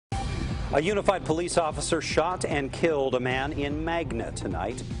A unified police officer shot and killed a man in Magna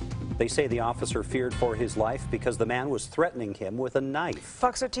tonight. They say the officer feared for his life because the man was threatening him with a knife.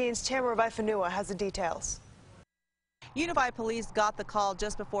 Fox 13's Tamara Vaifanua has the details. Unified Police got the call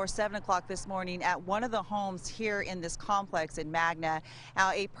just before 7 o'clock this morning at one of the homes here in this complex in Magna.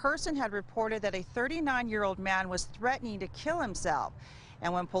 Now, a person had reported that a 39-year-old man was threatening to kill himself.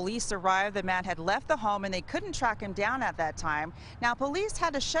 And when police arrived, the man had left the home and they couldn't track him down at that time. Now, police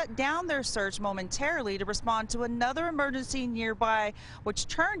had to shut down their search momentarily to respond to another emergency nearby, which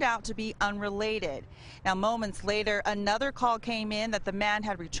turned out to be unrelated. Now, moments later, another call came in that the man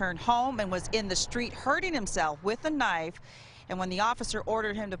had returned home and was in the street hurting himself with a knife. And when the officer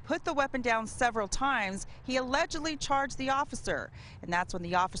ordered him to put the weapon down several times, he allegedly charged the officer. And that's when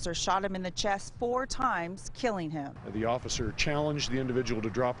the officer shot him in the chest 4 times, killing him. The officer challenged the individual to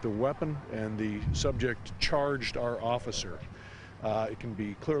drop the weapon, and the subject charged our officer. It can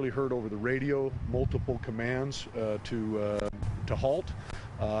be clearly heard over the radio, multiple commands to halt,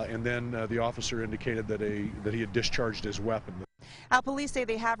 and then the officer indicated that he had discharged his weapon. Police say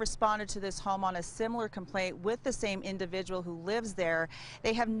they have responded to this home on a similar complaint with the same individual who lives there.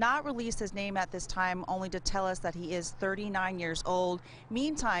 They have not released his name at this time, only to tell us that he is 39 years old.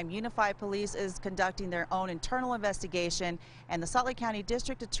 Meantime, Unified Police is conducting their own internal investigation, and the Salt Lake County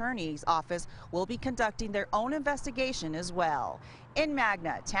District Attorney's Office will be conducting their own investigation as well. In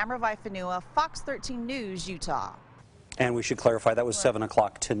Magna, Tamara Vaifanua, Fox 13 News, Utah. And we should clarify that was 7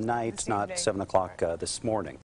 o'clock tonight, not 7 o'clock this morning.